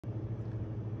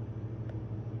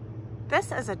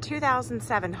This is a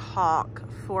 2007 Hawk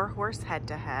 4-horse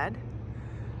head-to-head.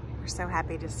 We're so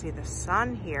happy to see the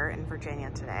sun here in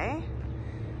Virginia today.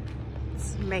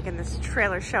 It's making this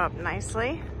trailer show up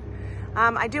nicely.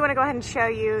 I do want to go ahead and show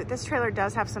you, this trailer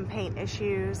does have some paint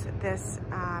issues. This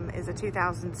is a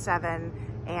 2007,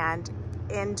 and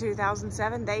in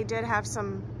 2007 they did have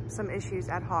some issues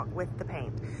at Hawk with the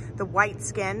paint. The white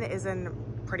skin is in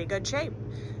pretty good shape.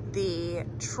 The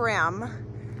trim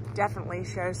definitely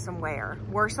shows some wear.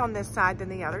 Worse on this side than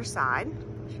the other side.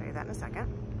 I'll show you that in a second.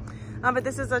 But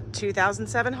this is a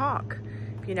 2007 Hawk.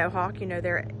 If you know Hawk, you know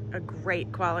they're a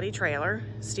great quality trailer.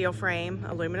 Steel frame,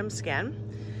 aluminum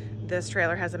skin. This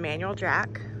trailer has a manual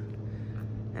jack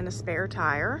and a spare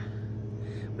tire.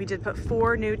 We did put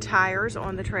 4 new tires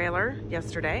on the trailer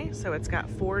yesterday, so it's got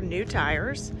 4 new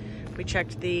tires. We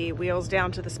checked the wheels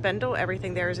down to the spindle.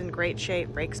 Everything there is in great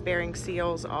shape. Brakes, bearings,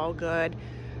 seals, all good.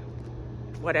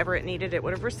 Whatever it needed, it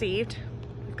would have received.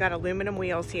 We've got aluminum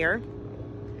wheels here.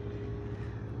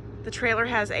 The trailer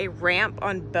has a ramp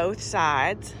on both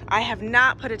sides. I have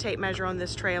not put a tape measure on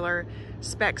this trailer.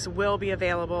 Specs will be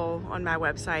available on my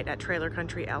website at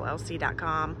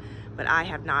trailercountryllc.com, but I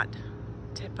have not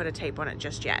put a tape on it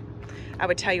just yet. I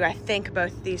would tell you, I think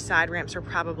both of these side ramps are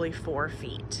probably 4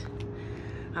 feet.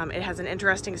 It has an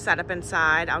interesting setup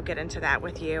inside. I'll get into that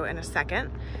with you in a second.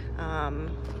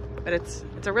 But it's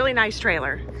a really nice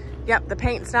trailer. Yep, the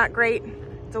paint's not great.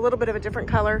 It's a little bit of a different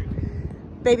color.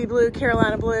 Baby blue,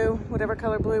 Carolina blue, whatever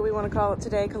color blue we want to call it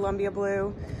today, Columbia blue,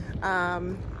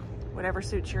 whatever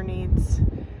suits your needs.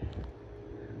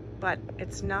 But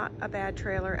it's not a bad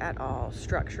trailer at all.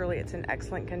 Structurally, it's in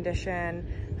excellent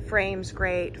condition. Frame's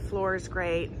great, floor's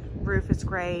great, roof is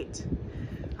great.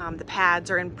 The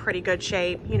pads are in pretty good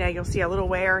shape. You know, you'll see a little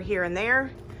wear here and there.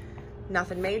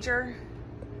 Nothing major.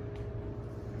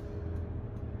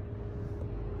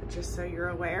 Just so you're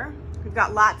aware. We've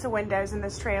got lots of windows in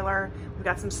this trailer. We've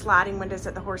got some sliding windows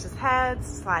at the horses' heads,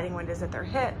 sliding windows at their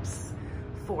hips,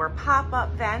 4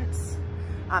 pop-up vents.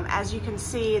 As you can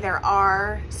see, there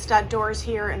are stud doors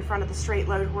here in front of the straight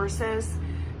load horses,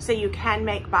 so you can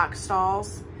make box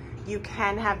stalls. You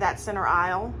can have that center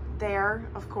aisle there,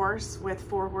 of course, with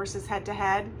 4 horses head to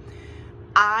head.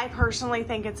 I personally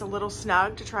think it's a little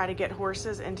snug to try to get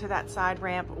horses into that side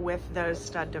ramp with those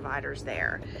stud dividers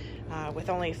there. With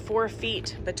only 4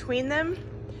 feet between them,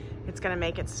 it's gonna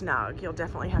make it snug. You'll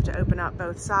definitely have to open up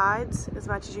both sides as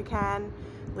much as you can,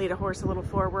 lead a horse a little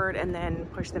forward, and then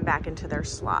push them back into their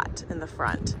slot in the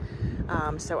front.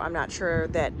 So I'm not sure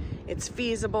that it's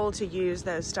feasible to use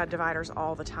those stud dividers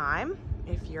all the time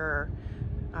if you're,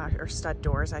 or stud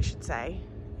doors, I should say,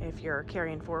 if you're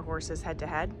carrying 4 horses head to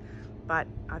head. But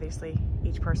obviously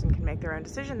each person can make their own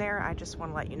decision there. I just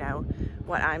want to let you know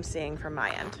what I'm seeing from my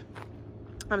end.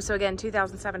 So again,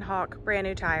 2007 Hawk, brand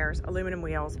new tires, aluminum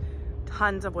wheels,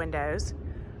 tons of windows,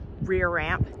 rear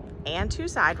ramp, and 2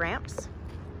 side ramps.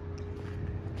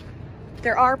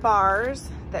 There are bars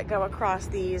that go across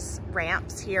these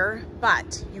ramps here,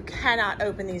 but you cannot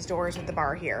open these doors with the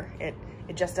bar here. It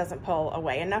just doesn't pull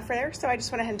away enough for there. So I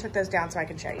just went ahead and took those down so I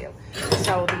can show you.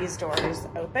 So these doors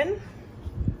open.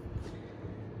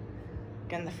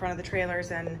 Again, the front of the trailer is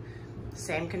in the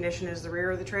same condition as the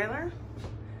rear of the trailer.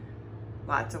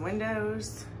 Lots of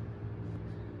windows.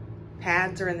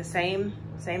 Pads are in the same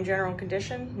general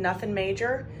condition, nothing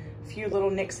major. A few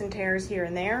little nicks and tears here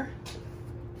and there.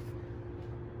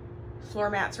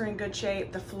 Floor mats are in good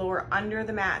shape. The floor under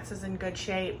the mats is in good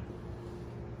shape.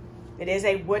 It is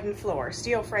a wooden floor,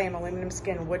 steel frame, aluminum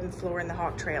skin, wooden floor in the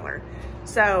Hawk trailer.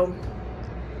 So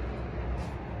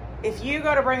if you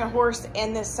go to bring a horse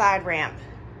in this side ramp,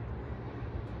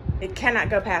 it cannot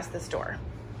go past this door.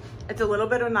 It's a little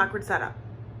bit of an awkward setup.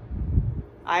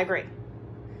 I agree.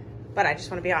 But I just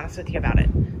want to be honest with you about it.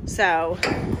 So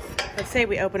let's say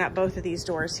we open up both of these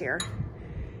doors here.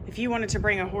 If you wanted to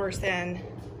bring a horse in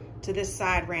to this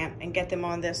side ramp and get them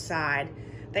on this side,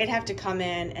 they'd have to come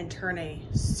in and turn a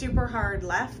super hard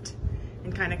left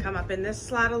and kind of come up in this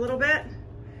slot a little bit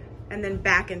and then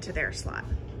back into their slot.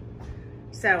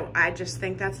 So I just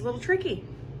think that's a little tricky.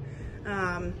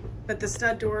 But the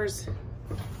stud doors,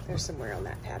 there's some wear on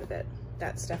that pad a bit.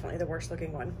 That's definitely the worst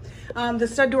looking one. The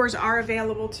stud doors are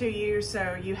available to you,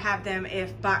 so you have them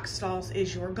if box stalls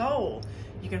is your goal.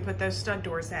 You can put those stud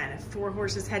doors in. If 4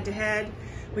 horses head to head,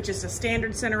 which is a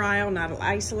standard center aisle, not an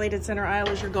isolated center aisle,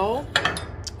 is your goal,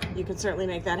 you can certainly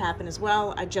make that happen as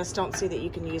well. I just don't see that you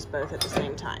can use both at the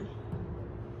same time.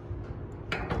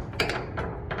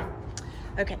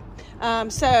 Okay,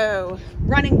 so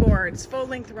running boards, full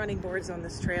length running boards on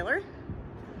this trailer.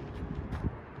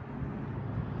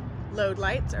 Load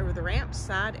lights over the ramps,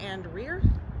 side and rear.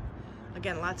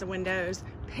 Again, lots of windows.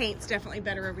 Paint's definitely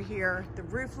better over here. The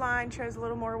roof line shows a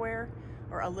little more wear,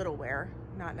 or a little wear,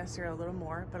 not necessarily a little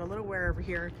more, but a little wear over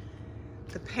here.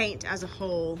 The paint as a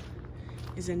whole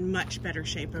is in much better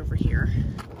shape over here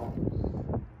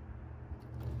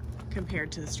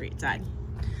compared to the street side.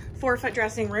 4-foot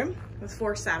dressing room with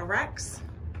 4 saddle racks.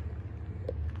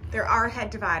 There are head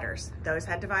dividers. Those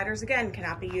head dividers, again,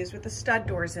 cannot be used with the stud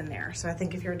doors in there. So I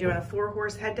think if you're doing a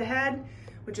 4-horse head-to-head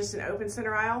with just an open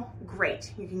center aisle,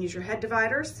 great. You can use your head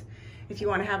dividers. If you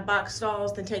want to have box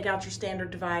stalls, then take out your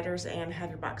standard dividers and have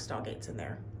your box stall gates in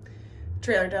there.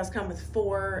 Trailer does come with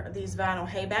 4 of these vinyl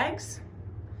hay bags.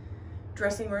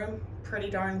 Dressing room, pretty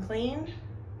darn clean.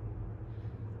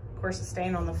 Of course, a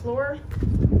stain on the floor.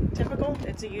 Typical,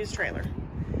 it's a used trailer.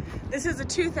 This is a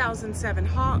 2007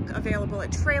 Hawk, available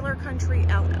at Trailer Country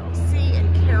LLC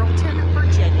in Carrollton,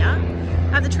 Virginia.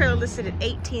 I have the trailer listed at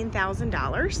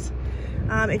 $18,000.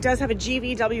 It does have a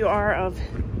GVWR of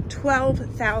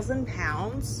 12,000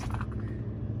 pounds.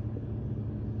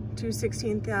 2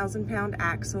 16,000-pound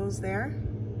axles there.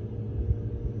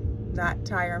 That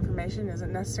tire information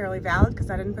isn't necessarily valid because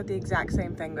I didn't put the exact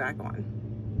same thing back on.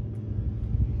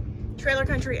 Trailer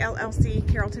Country LLC,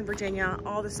 Carrollton, Virginia.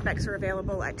 All the specs are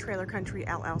available at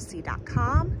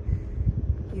trailercountryllc.com.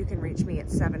 You can reach me at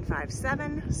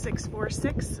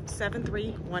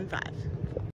 757-646-7315.